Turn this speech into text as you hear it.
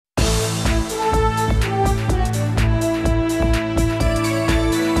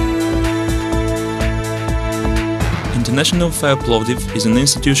International Fair Plovdiv is an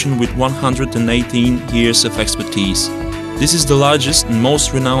institution with 118 years of expertise. This is the largest and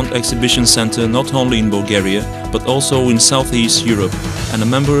most renowned exhibition center not only in Bulgaria, but also in Southeast Europe, and a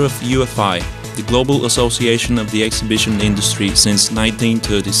member of UFI, the Global Association of the Exhibition Industry, since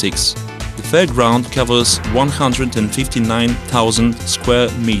 1936. The Fairground covers 159,000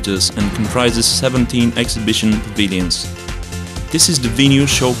 square meters and comprises 17 exhibition pavilions. This is the venue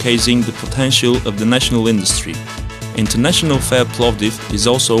showcasing the potential of the national industry. International Fair Plovdiv is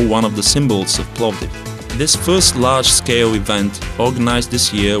also one of the symbols of Plovdiv. This first large-scale event organized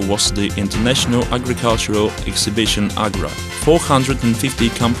this year was the International Agricultural Exhibition AGRA. 450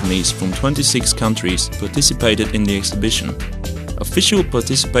 companies from 26 countries participated in the exhibition. Official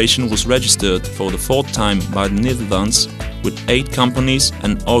participation was registered for the fourth time by the Netherlands with 8 companies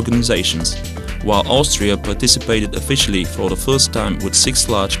and organizations, while Austria participated officially for the first time with 6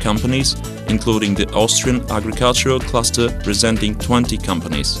 large companies, including the Austrian agricultural cluster presenting 20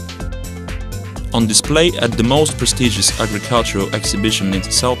 companies. On display at the most prestigious agricultural exhibition in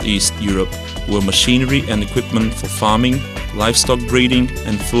Southeast Europe were machinery and equipment for farming, livestock breeding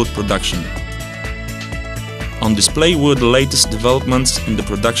and food production. On display were the latest developments in the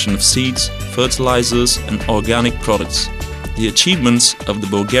production of seeds, fertilizers and organic products. The achievements of the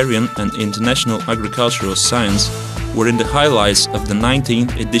Bulgarian and international agricultural science were in the highlights of the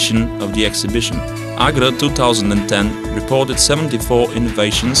 19th edition of the exhibition. AGRA 2010 reported 74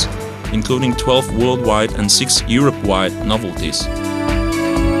 innovations, including 12 worldwide and 6 Europe-wide novelties.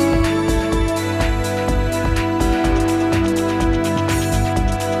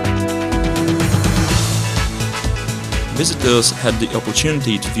 Visitors had the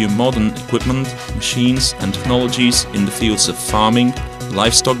opportunity to view modern equipment, machines and technologies in the fields of farming,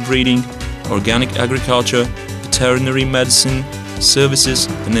 livestock breeding, organic agriculture, veterinary medicine, services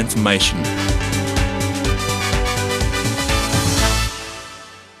and information.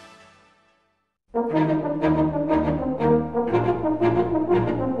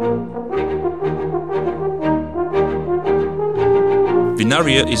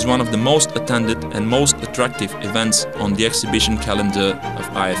 Vinaria is one of the most attended and most attractive events on the exhibition calendar of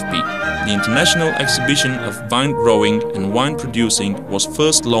IFP. The International Exhibition of Wine Growing and Wine Producing was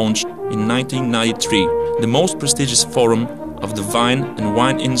first launched in 1993, the most prestigious forum of the wine and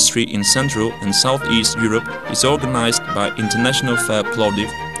wine industry in Central and Southeast Europe is organized by International Fair Plovdiv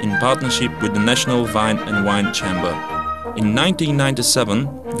in partnership with the National Wine and Wine Chamber. In 1997,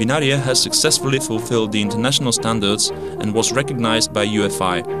 Vinaria has successfully fulfilled the international standards and was recognized by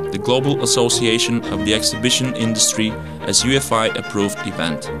UFI, the Global Association of the Exhibition Industry, as UFI-approved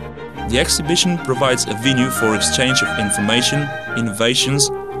event. The exhibition provides a venue for exchange of information,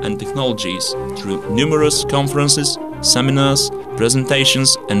 innovations and technologies through numerous conferences, seminars,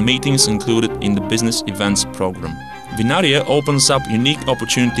 presentations and meetings included in the business events program. Vinaria opens up unique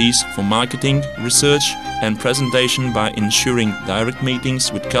opportunities for marketing, research and presentation by ensuring direct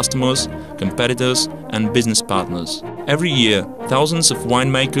meetings with customers, competitors and business partners. Every year, thousands of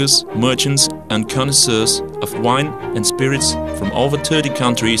winemakers, merchants and connoisseurs of wine and spirits from over 30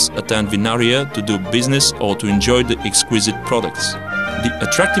 countries attend Vinaria to do business or to enjoy the exquisite products. The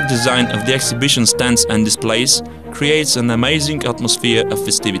attractive design of the exhibition stands and displays creates an amazing atmosphere of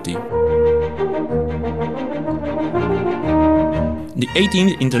festivity. The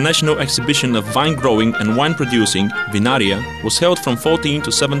 18th International Exhibition of Wine Growing and Wine Producing, Vinaria, was held from 14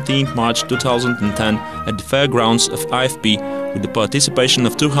 to 17 March 2010 at the Fairgrounds of IFP with the participation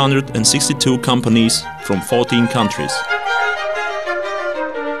of 262 companies from 14 countries.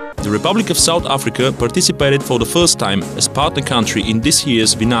 The Republic of South Africa participated for the first time as partner country in this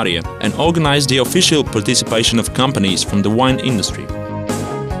year's Vinaria and organized the official participation of companies from the wine industry.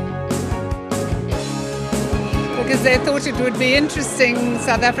 Because they thought it would be interesting.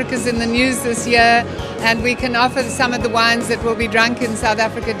 South Africa's in the news this year and we can offer some of the wines that will be drunk in South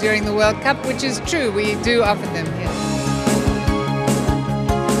Africa during the World Cup, which is true, we do offer them here.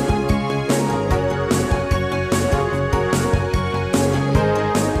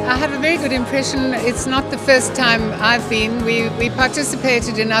 I have a very good impression. It's not the first time I've been. We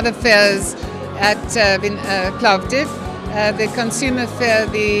participated in other fairs at Plovdiv, the consumer fair,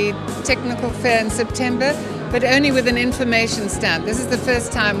 the technical fair in September, but only with an information stand. This is the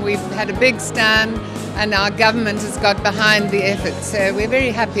first time we've had a big stand and our government has got behind the effort, so we're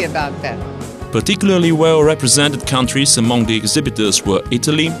very happy about that. Particularly well represented countries among the exhibitors were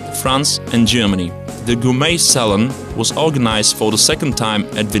Italy, France and Germany. The Gourmet Salon was organized for the second time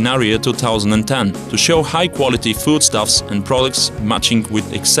at Vinaria 2010 to show high-quality foodstuffs and products matching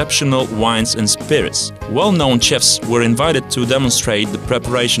with exceptional wines and spirits. Well-known chefs were invited to demonstrate the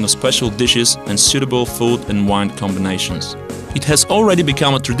preparation of special dishes and suitable food and wine combinations. It has already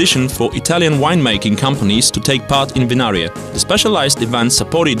become a tradition for Italian winemaking companies to take part in Vinaria. The specialized event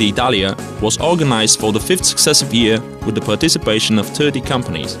Sapori d'Italia was organized for the 5th successive year with the participation of 30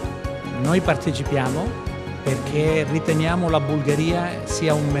 companies. Noi partecipiamo perché riteniamo la Bulgaria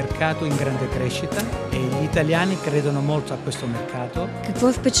sia un mercato in grande crescita e gli italiani credono molto a questo mercato. Какво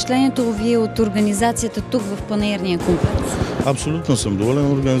е впечатлението ви от организацията тук в панаирния комплекс? Абсолютно съм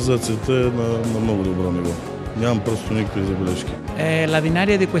доволен. Организацията е на много добро ниво. Нямам просто никакви забележки. La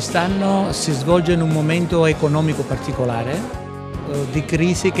Vinaria di quest'anno si svolge in un momento economico particolare di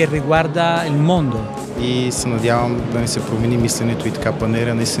crisi che riguarda il mondo. И се надявам да не се промени мисленето и така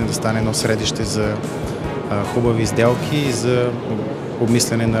панера наистина да стане едно средище за хубави сделки и за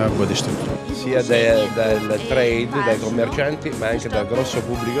обмислене на бъдещето. Sia del trade, dai commercianti, ma anche dal grosso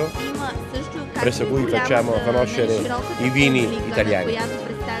pubblico, presso cui facciamo conoscere i vini italiani.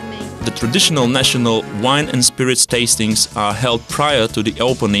 The traditional national wine and spirits tastings are held prior to the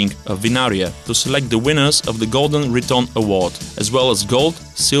opening of Vinaria to select the winners of the Golden Riton Award, as well as gold,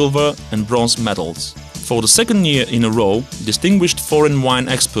 silver and bronze medals. For the second year in a row, distinguished foreign wine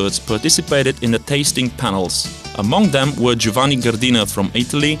experts participated in the tasting panels. Among them were Giovanni Gardina from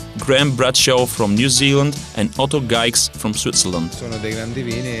Italy, Graham Bradshaw from New Zealand and Otto Geix from Switzerland. Sono dei grandi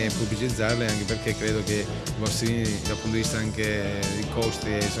vini e pubblicizzarli anche perché credo che i vostri vini dal punto di vista anche di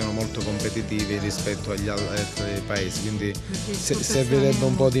costi sono molto competitivi rispetto agli altri paesi, quindi servirebbe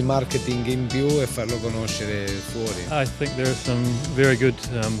un po' di marketing in più e farlo conoscere fuori. I think there are some very good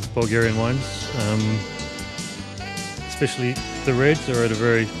Bulgarian wines, especially the reds are at a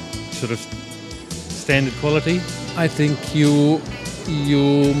very sort of standard quality. I think you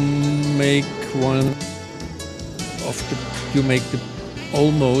make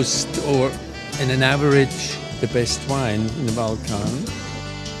almost or in an average the best wine in the Balkan.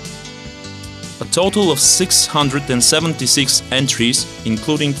 A total of 676 entries,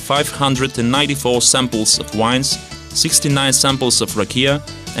 including 594 samples of wines, 69 samples of rakia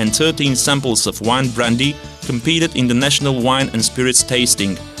and 13 samples of wine brandy, competed in the National Wine and Spirits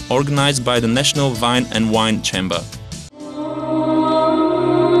Tasting, organized by the National Vine and Wine Chamber.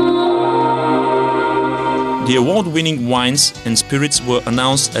 The award-winning wines and spirits were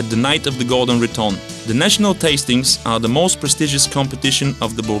announced at the night of the Golden Riton. The national tastings are the most prestigious competition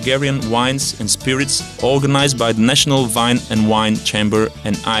of the Bulgarian wines and spirits organized by the National Vine and Wine Chamber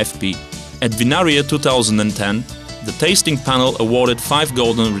and IFP. At Vinaria 2010, the tasting panel awarded 5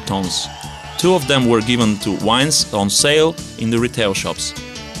 Golden Ritons. 2 of them were given to wines on sale in the retail shops.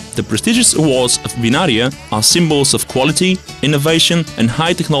 The prestigious awards of Vinaria are symbols of quality, innovation and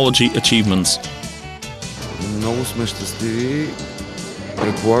high technology achievements. Много сме щастливи.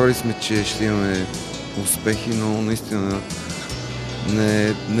 Предполагали сме, че ще имаме успехи, но наистина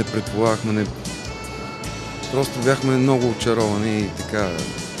не предполагахме. Просто бяхме много очаровани и така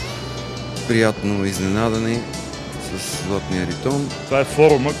приятно изненадани с Златния Ритон. Това е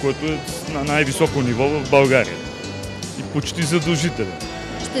форума, който е на най-високо ниво в България и почти задължителен.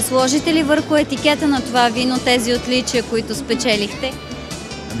 Ще сложите ли върху етикета на това вино тези отличия, които спечелихте?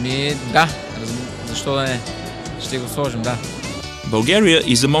 Ами да, защо да не? Ще го сложим, да. Bulgaria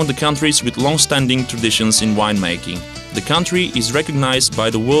is among the countries with long-standing traditions in winemaking. The country is recognized by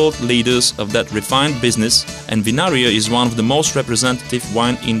the world leaders of that refined business, and Vinaria is one of the most representative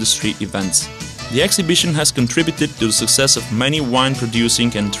wine industry events. The exhibition has contributed to the success of many wine-producing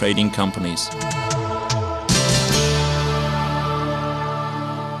and trading companies.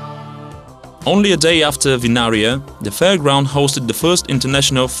 Only a day after Vinaria, the Fairground hosted the first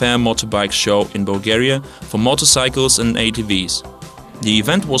International Fair Motorbike Show in Bulgaria for motorcycles and ATVs. The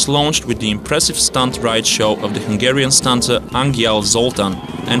event was launched with the impressive stunt ride show of the Hungarian stunter Angyal Zoltan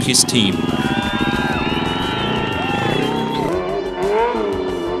and his team.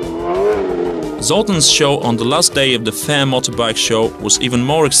 Zoltan's show on the last day of the Fair Motorbike Show was even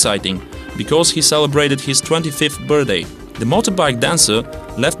more exciting because he celebrated his 25th birthday. The motorbike dancer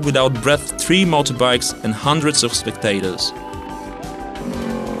left without breath 3 motorbikes and hundreds of spectators.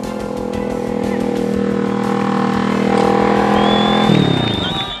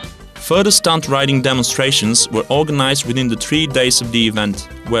 Further stunt riding demonstrations were organized within the 3 days of the event,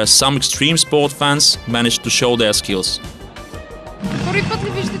 where some extreme sport fans managed to show their skills. Първи път ли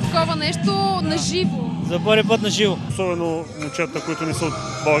виждате такова нещо на живо? За първи път на живо. Особено момчета, които не са от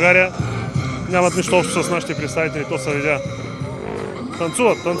България, нямат нищо общо с нашите представители, то се видя.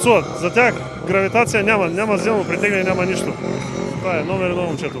 Танцуват. За тях гравитация няма земно притегне, няма нищо. Това е номер едно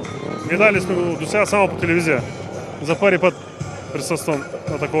момчето. Гледали сме го до сега само по телевизия. За първи път присъствам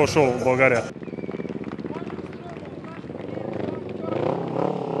на такова шоу в България.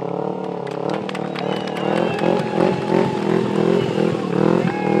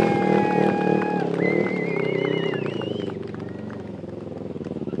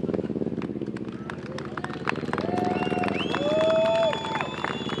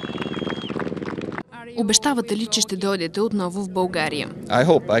 Обещавате ли, че ще дойдете отново в България?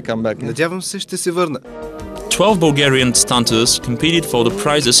 Надявам се, ще се върна. 12 Bulgarian stunters competed for the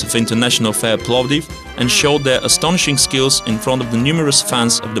prizes of International Fair Plovdiv and showed their astonishing skills in front of the numerous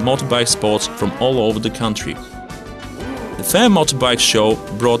fans of the motorbike sports from all over the country. The Fair Motorbike Show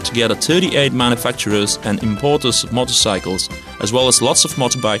brought together 38 manufacturers and importers of motorcycles, as well as lots of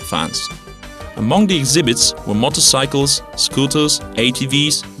motorbike fans. Among the exhibits were motorcycles, scooters,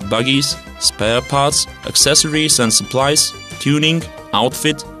 ATVs, buggies, spare parts, accessories and supplies, tuning,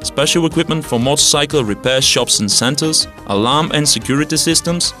 outfit, special equipment for motorcycle repair shops and centers, alarm and security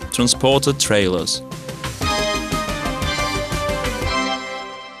systems, transporter trailers.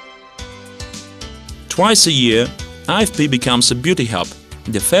 Twice a year, IFP becomes a beauty hub.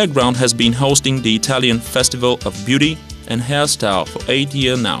 The Fairground has been hosting the Italian Festival of Beauty and Hairstyle for 8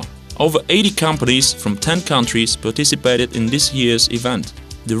 years now. Over 80 companies from 10 countries participated in this year's event.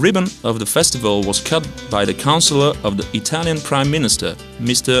 The ribbon of the festival was cut by the Chancellor of the Italian Prime Minister,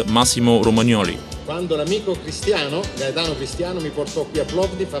 Mr. Massimo Romagnoli. Quando l'amico Gaetano Cristiano mi portò qui a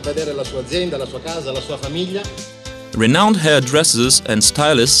Plovdiv a vedere la sua azienda, la sua casa, la sua famiglia. Renowned hairdressers and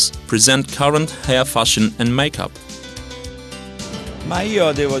stylists present current hair fashion and makeup. Ma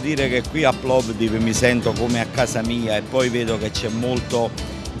io devo dire che qui a Plovdiv mi sento come a casa mia e poi vedo che c'è molto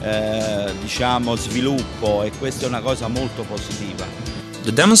sviluppo e questa è una cosa molto positiva.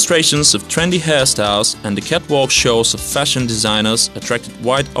 The demonstrations of trendy hairstyles and the catwalk shows of fashion designers attracted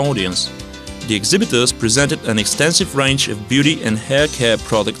wide audience. The exhibitors presented an extensive range of beauty and hair care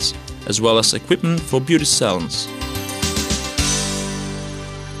products, as well as equipment for beauty salons.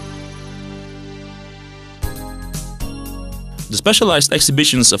 The specialized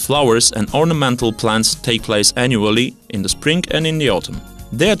exhibitions of flowers and ornamental plants take place annually in the spring and in the autumn.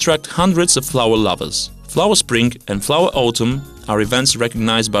 They attract hundreds of flower lovers. Flower Spring and Flower Autumn are events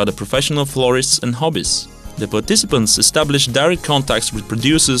recognized by the professional florists and hobbyists. The participants establish direct contacts with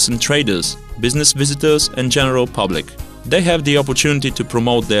producers and traders, business visitors and general public. They have the opportunity to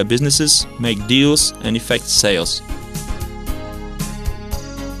promote their businesses, make deals and effect sales.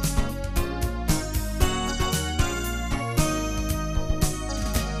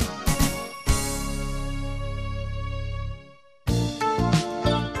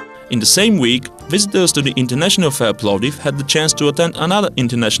 In the same week, visitors to the International Fair Plovdiv had the chance to attend another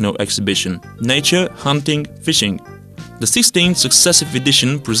international exhibition, Nature, Hunting, Fishing. The 16th successive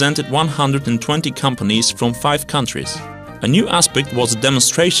edition presented 120 companies from 5 countries. A new aspect was the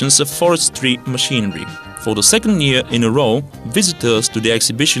demonstrations of forestry machinery. For the second year in a row, visitors to the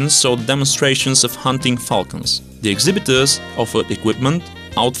exhibition saw the demonstrations of hunting falcons. The exhibitors offered equipment,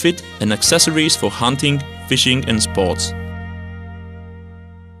 outfit and accessories for hunting, fishing and sports.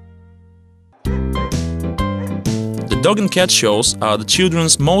 The dog and cat shows are the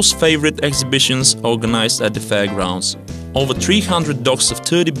children's most favorite exhibitions organized at the fairgrounds. Over 300 dogs of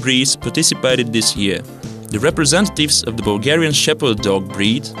 30 breeds participated this year. The representatives of the Bulgarian Shepherd dog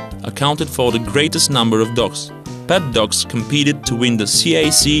breed accounted for the greatest number of dogs. Pet dogs competed to win the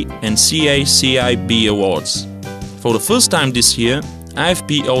CAC and CACIB awards. For the first time this year,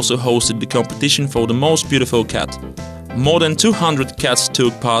 IFP also hosted the competition for the most beautiful cat. More than 200 cats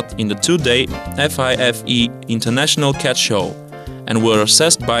took part in the 2-day FIFE International Cat Show and were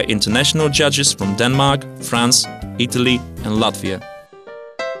assessed by international judges from Denmark, France, Italy and Latvia.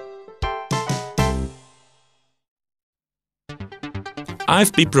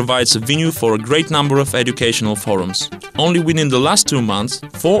 IFP provides a venue for a great number of educational forums. Only within the last 2 months,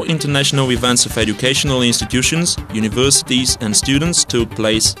 4 international events of educational institutions, universities and students took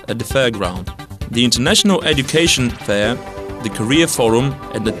place at the fairground. The International Education Fair, the Career Forum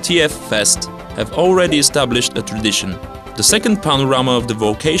and the TF Fest have already established a tradition. The second panorama of the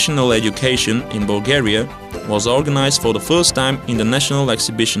vocational education in Bulgaria was organized for the first time in the National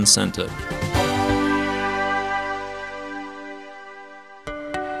Exhibition Center.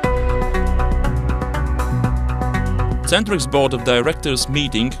 Centrex Board of Directors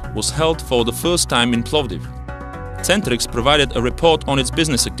meeting was held for the first time in Plovdiv. Centrex provided a report on its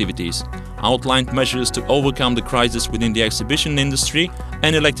business activities, outlined measures to overcome the crisis within the exhibition industry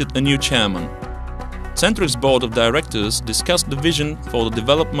and elected a new chairman. Centric's board of directors discussed the vision for the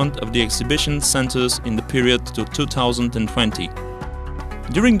development of the exhibition centers in the period to 2020.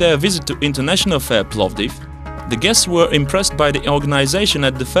 During their visit to International Fair Plovdiv, the guests were impressed by the organization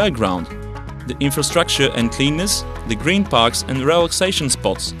at the Fairground, the infrastructure and cleanness, the green parks and relaxation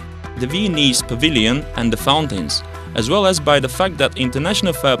spots, the Viennese pavilion and the fountains, as well as by the fact that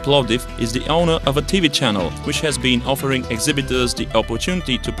International Fair Plovdiv is the owner of a TV channel which has been offering exhibitors the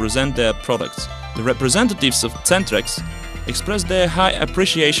opportunity to present their products. The representatives of Centrex expressed their high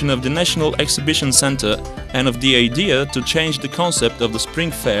appreciation of the National Exhibition Center and of the idea to change the concept of the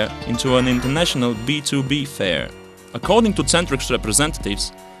Spring Fair into an international B2B fair. According to Centrex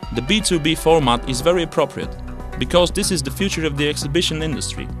representatives, the B2B format is very appropriate, because this is the future of the exhibition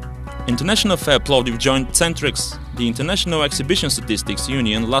industry. International Fair Plovdiv joined Centrex, the International Exhibition Statistics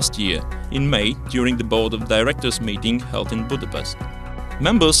Union, last year, in May, during the Board of Directors meeting held in Budapest.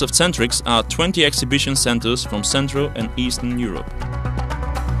 Members of Centrex are 20 exhibition centers from Central and Eastern Europe.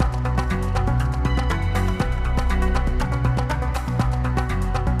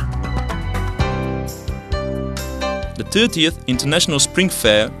 The 30th International Spring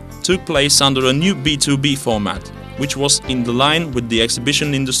Fair took place under a new B2B format, which was in the line with the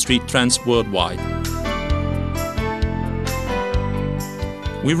exhibition industry trends worldwide.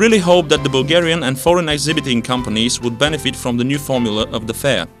 We really hope that the Bulgarian and foreign exhibiting companies would benefit from the new formula of the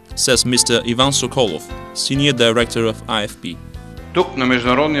fair, says Mr. Ivan Sokolov, Senior Director of IFP. Тук на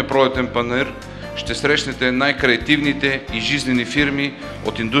Международния пролетен панаир ще срещнете най-креативните и жизнени фирми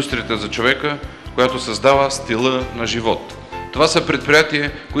от индустрията за човека, която създава стила на живот. Това са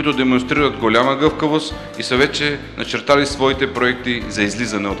предприятия, които демонстрират голяма гъвкавост и са вече начертали своите проекти за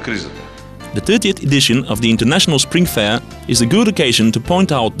излизане от кризата. The 30th edition of the International Spring Fair is a good occasion to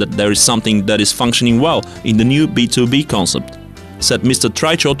point out that there is something that is functioning well in the new B2B concept, said Mr.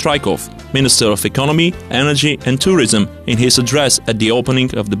 Traicho Traikov, Minister of Economy, Energy and Tourism, in his address at the opening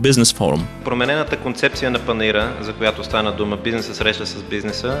of the Business Forum. Променената концепция на панаира, за която стана дума, бизнеса среща с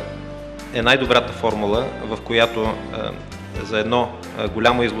бизнеса, е най-добрата формула, в която за едно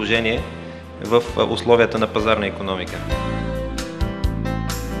голямо изложение в условията на пазарна икономика.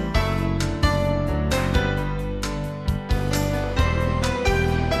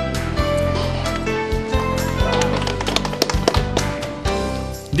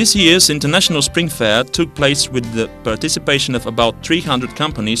 This year's International Spring Fair took place with the participation of about 300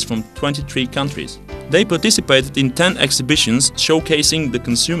 companies from 23 countries. They participated in 10 exhibitions showcasing the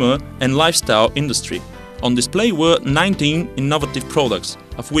consumer and lifestyle industry. On display were 19 innovative products,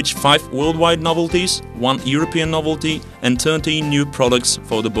 of which 5 worldwide novelties, 1 European novelty and 13 new products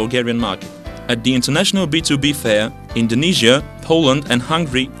for the Bulgarian market. At the International B2B Fair, Indonesia, Poland and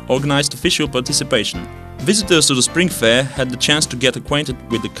Hungary organized official participation. Visitors to the Spring Fair had the chance to get acquainted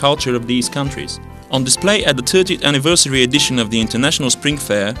with the culture of these countries. On display at the 30th anniversary edition of the International Spring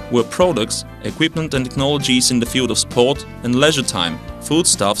Fair were products, equipment and technologies in the field of sport and leisure time,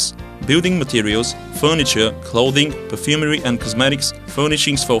 foodstuffs, building materials, furniture, clothing, perfumery and cosmetics,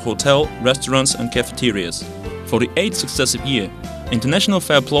 furnishings for hotel, restaurants and cafeterias. For the 8th successive year, International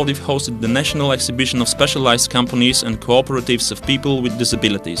Fair Plovdiv hosted the National Exhibition of Specialized Companies and Cooperatives of People with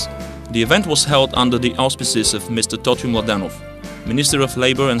Disabilities. The event was held under the auspices of Mr. Totju Mladenov, Minister of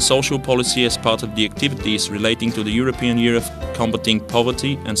Labour and Social Policy, as part of the activities relating to the European Year of Combating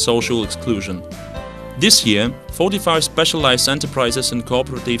Poverty and Social Exclusion. This year, 45 specialized enterprises and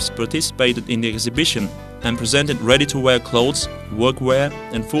cooperatives participated in the exhibition and presented ready-to-wear clothes, workwear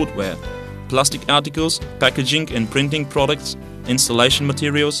and footwear, plastic articles, packaging and printing products, installation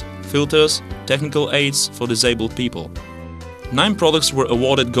materials, filters, technical aids for disabled people. 9 products were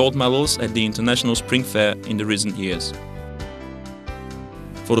awarded gold medals at the International Spring Fair in the recent years.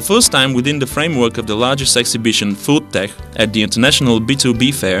 For the first time within the framework of the largest exhibition, Food Tech, at the International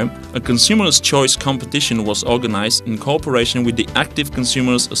B2B Fair, a Consumers' Choice competition was organized in cooperation with the Active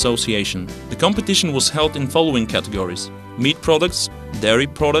Consumers Association. The competition was held in following categories: meat products, dairy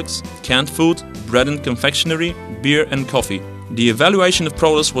products, canned food, bread and confectionery, beer and coffee. The evaluation of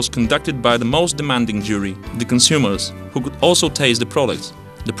products was conducted by the most demanding jury, the consumers, who could also taste the products.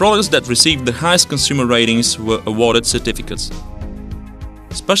 The products that received the highest consumer ratings were awarded certificates.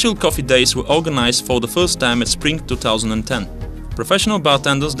 Special coffee days were organized for the first time at Spring 2010. Professional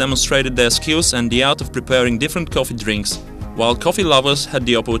bartenders demonstrated their skills and the art of preparing different coffee drinks, while coffee lovers had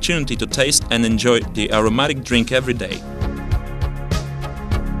the opportunity to taste and enjoy the aromatic drink every day.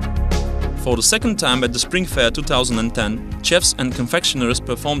 For the second time at the Spring Fair 2010, chefs and confectioners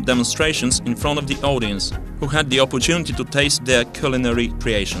performed demonstrations in front of the audience, who had the opportunity to taste their culinary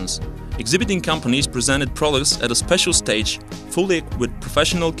creations. Exhibiting companies presented products at a special stage, fully equipped with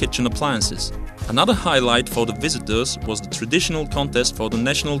professional kitchen appliances. Another highlight for the visitors was the traditional contest for the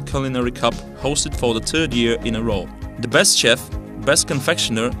National Culinary Cup, hosted for the third year in a row. The best chef, best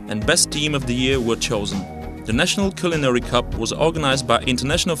confectioner and best team of the year were chosen. The National Culinary Cup was organized by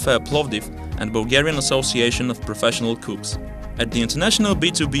International Fair Plovdiv and Bulgarian Association of Professional Cooks. At the International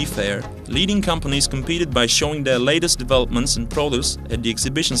B2B Fair, leading companies competed by showing their latest developments and products at the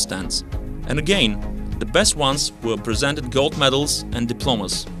exhibition stands. And again, the best ones were presented gold medals and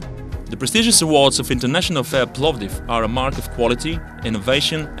diplomas. The prestigious awards of International Fair Plovdiv are a mark of quality,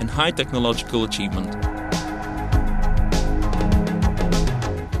 innovation and high technological achievement.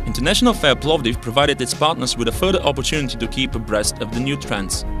 International Fair Plovdiv provided its partners with a further opportunity to keep abreast of the new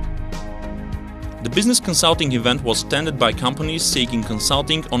trends. The business consulting event was attended by companies seeking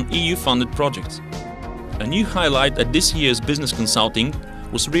consulting on EU-funded projects. A new highlight at this year's business consulting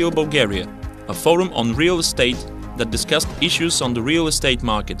was Real Bulgaria, a forum on real estate that discussed issues on the real estate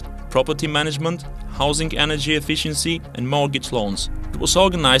market, property management, housing energy efficiency and mortgage loans. It was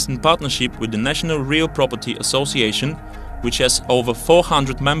organized in partnership with the National Real Property Association, which has over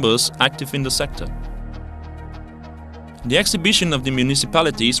 400 members active in the sector. The exhibition of the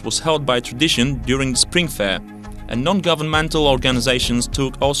municipalities was held by tradition during the Spring Fair, and non-governmental organizations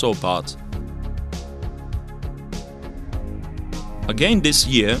took also part. Again this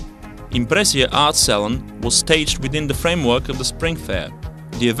year, Impressia Art Salon was staged within the framework of the Spring Fair.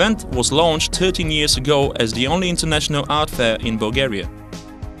 The event was launched 13 years ago as the only international art fair in Bulgaria.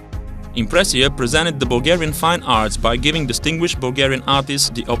 Impressia presented the Bulgarian fine arts by giving distinguished Bulgarian artists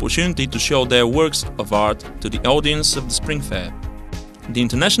the opportunity to show their works of art to the audience of the Spring Fair. The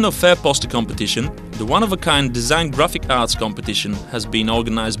International Fair Poster Competition, the one-of-a-kind design graphic arts competition, has been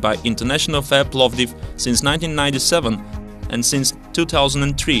organized by International Fair Plovdiv since 1997 and since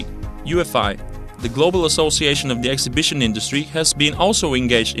 2003. UFI, the Global Association of the Exhibition Industry, has been also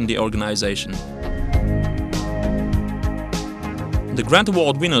engaged in the organization. The Grand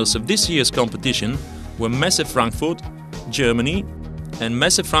Award winners of this year's competition were Messe Frankfurt, Germany, and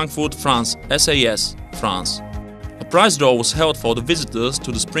Messe Frankfurt France, SAS, France. A prize draw was held for the visitors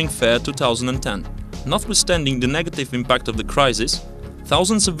to the Spring Fair 2010. Notwithstanding the negative impact of the crisis,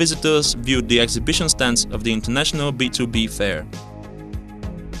 thousands of visitors viewed the exhibition stands of the International B2B Fair.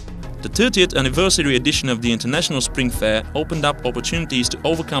 The 30th anniversary edition of the International Spring Fair opened up opportunities to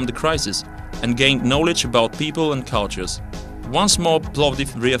overcome the crisis and gained knowledge about people and cultures. Once more, Plovdiv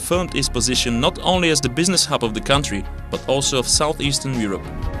reaffirmed its position not only as the business hub of the country, but also of southeastern Europe.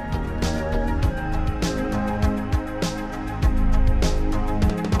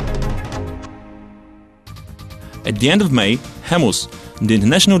 At the end of May, HEMUS, the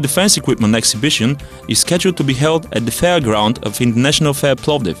International Defense Equipment Exhibition, is scheduled to be held at the Fairground of International Fair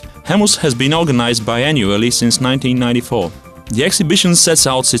Plovdiv. HEMUS has been organized biannually since 1994. The exhibition sets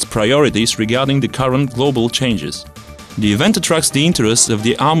out its priorities regarding the current global changes. The event attracts the interest of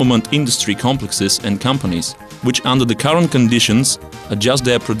the armament industry complexes and companies, which under the current conditions adjust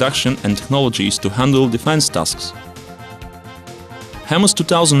their production and technologies to handle defense tasks. HEMUS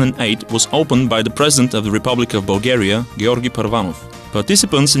 2008 was opened by the President of the Republic of Bulgaria, Georgi Parvanov.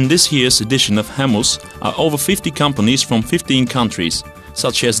 Participants in this year's edition of HEMUS are over 50 companies from 15 countries,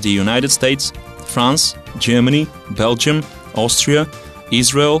 such as the United States, France, Germany, Belgium, Austria,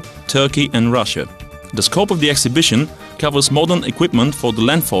 Israel, Turkey and Russia. The scope of the exhibition covers modern equipment for the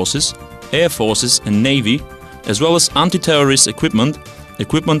land forces, air forces and navy, as well as anti-terrorist equipment,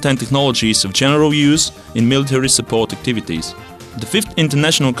 equipment and technologies of general use in military support activities. The 5th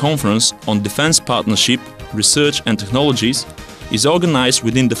International Conference on Defense Partnership, Research and Technologies is organized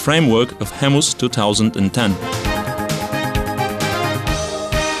within the framework of HEMUS 2010.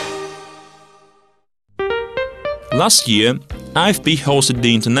 Last year, IFP hosted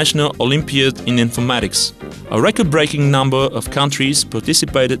the International Olympiad in Informatics. A record-breaking number of countries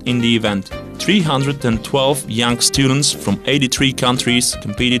participated in the event. 312 young students from 83 countries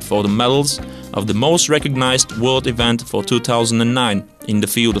competed for the medals of the most recognized world event for 2009 in the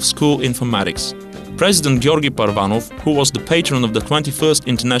field of school informatics. President Georgi Parvanov, who was the patron of the 21st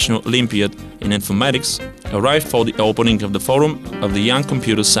International Olympiad in Informatics, arrived for the opening of the Forum of the Young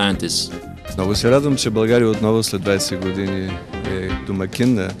Computer Scientists. Много се радвам, че България отново след 20 години е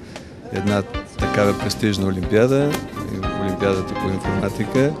домакин на една такава престижна олимпиада, олимпиадата по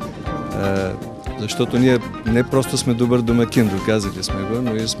информатика, защото ние не просто сме добър домакин, доказали сме го,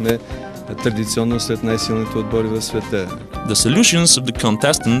 но и сме традиционно след най-силните отбори в света. The solutions of the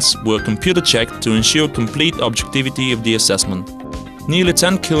contestants were computer checked to ensure complete objectivity of the assessment. Nearly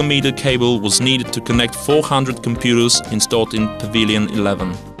 10-kilometer cable was needed to connect 400 computers installed in Pavilion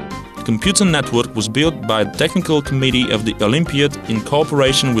 11. The computer network was built by the Technical Committee of the Olympiad in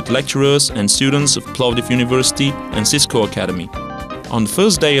cooperation with lecturers and students of Plovdiv University and Cisco Academy. On the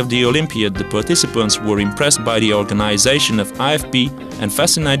first day of the Olympiad, the participants were impressed by the organization of IFP and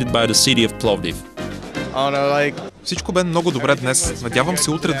fascinated by the city of Plovdiv. Всичко бе много добре днес. Надявам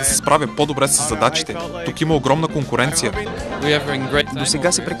се утре да се справя по-добре с задачите. Тук има огромна конкуренция. До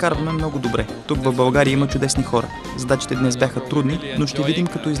сега се прекарваме много добре. Тук в България има чудесни хора. Задачите днес бяха трудни, но ще видим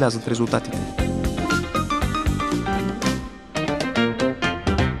като излязат резултатите.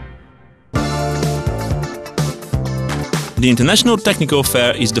 The International Technical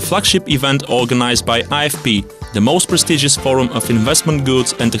Fair is the flagship event organized by IFP, the most prestigious forum of investment goods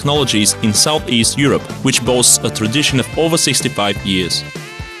and technologies in Southeast Europe, which boasts a tradition of over 65 years.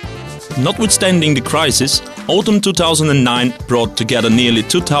 Notwithstanding the crisis, autumn 2009 brought together nearly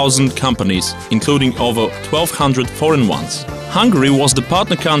 2,000 companies, including over 1,200 foreign ones. Hungary was the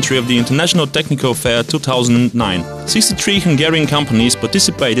partner country of the International Technical Fair 2009. 63 Hungarian companies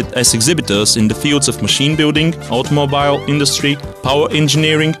participated as exhibitors in the fields of machine building, automobile industry, power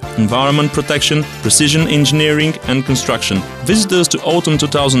engineering, environment protection, precision engineering and construction. Visitors to autumn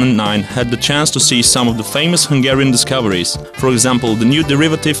 2009 had the chance to see some of the famous Hungarian discoveries, for example the new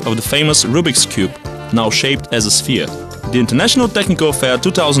derivative of the famous Rubik's Cube, now shaped as a sphere. The International Technical Fair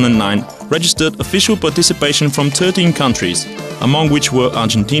 2009 registered official participation from 13 countries, among which were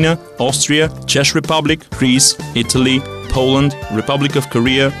Argentina, Austria, Czech Republic, Greece, Italy, Poland, Republic of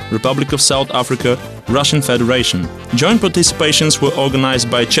Korea, Republic of South Africa, Russian Federation. Joint participations were organized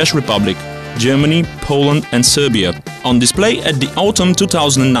by Czech Republic, Germany, Poland and Serbia. On display at the autumn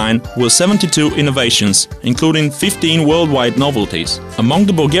 2009 were 72 innovations, including 15 worldwide novelties. Among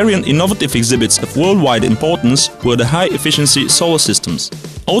the Bulgarian innovative exhibits of worldwide importance were the high-efficiency solar systems.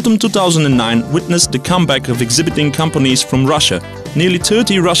 Autumn 2009 witnessed the comeback of exhibiting companies from Russia. Nearly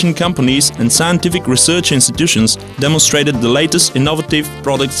 30 Russian companies and scientific research institutions demonstrated the latest innovative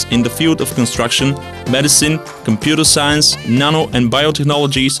products in the field of construction, medicine, computer science, nano and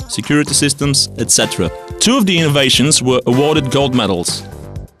biotechnologies, security systems, etc. Two of the innovations were awarded gold medals.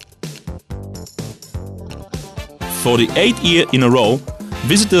 For the 8th year in a row,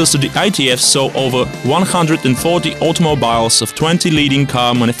 visitors to the ITF saw over 140 automobiles of 20 leading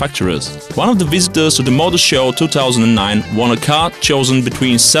car manufacturers. One of the visitors to the Motor Show 2009 won a car chosen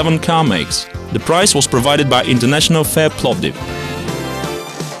between 7 car makes. The prize was provided by International Fair Plovdiv.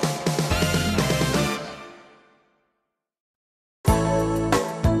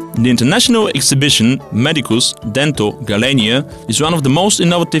 The international exhibition Medicus Dento Galenia is one of the most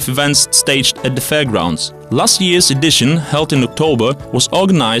innovative events staged at the Fairgrounds. Last year's edition, held in October, was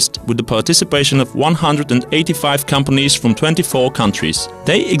organized with the participation of 185 companies from 24 countries.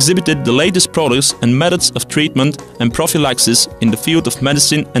 They exhibited the latest products and methods of treatment and prophylaxis in the field of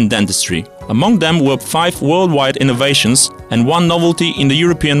medicine and dentistry. Among them were 5 worldwide innovations and 1 novelty in the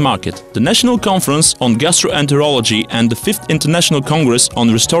European market. The National Conference on Gastroenterology and the 5th International Congress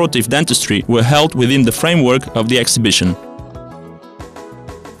on Restorative Dentistry were held within the framework of the exhibition.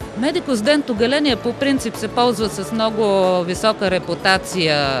 Medicus Dento Galenia по принцип се ползва с много висока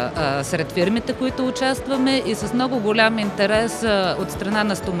репутация сред фирмите, които участваме и с много голям интерес от страна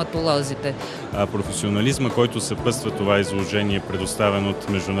на стоматолозите. Професионализма, който съпътства това изложение, предоставен от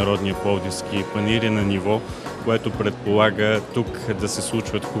Международния пловдивски панаир, на ниво, което предполага тук да се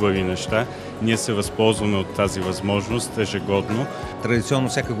случват хубави неща. Ние се възползваме от тази възможност ежегодно. Традиционно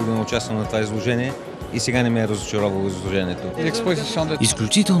всяка година участвам на това изложение и сега не ме е разочаровало изложението.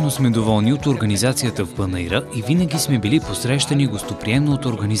 Изключително сме доволни от организацията в панаира и винаги сме били посрещани гостоприемно от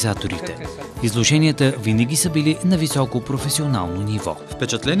организаторите. Изложенията винаги са били на високо професионално ниво.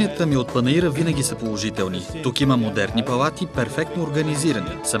 Впечатленията ми от панаира винаги са положителни. Тук има модерни палати, перфектно организирани.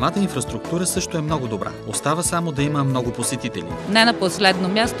 Самата инфраструктура също е много добра. Остава само да има много посетители. Не на последно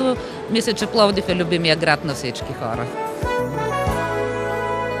място, мисля, че Пловдив е любимия град на всички хора.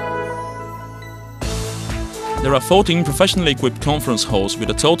 There are 14 professionally equipped conference halls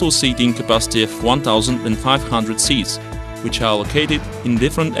with a total seating capacity of 1,500 seats, which are located in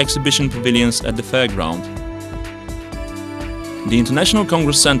different exhibition pavilions at the Fairground. The International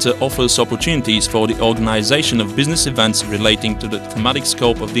Congress Center offers opportunities for the organization of business events relating to the thematic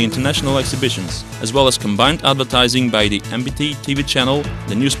scope of the international exhibitions, as well as combined advertising by the MBT TV channel,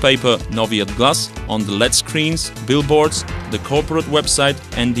 the newspaper Novi Ad Glas, on the LED screens, billboards, the corporate website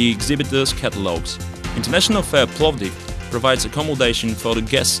and the exhibitors' catalogues. International Fair Plovdiv provides accommodation for the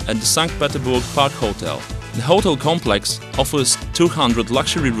guests at the St. Petersburg Park Hotel. The hotel complex offers 200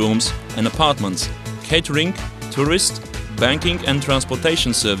 luxury rooms and apartments, catering, tourist, banking and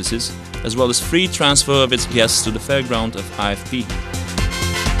transportation services, as well as free transfer of its guests to the Fairground of IFP.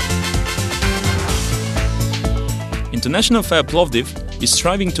 International Fair Plovdiv is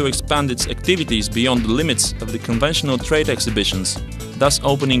striving to expand its activities beyond the limits of the conventional trade exhibitions, thus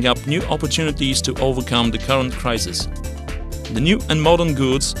opening up new opportunities to overcome the current crisis. The new and modern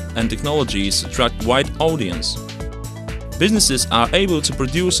goods and technologies attract wide audience. Businesses are able to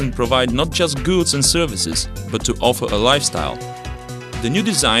produce and provide not just goods and services, but to offer a lifestyle. The new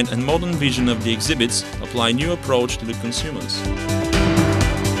design and modern vision of the exhibits apply new approach to the consumers.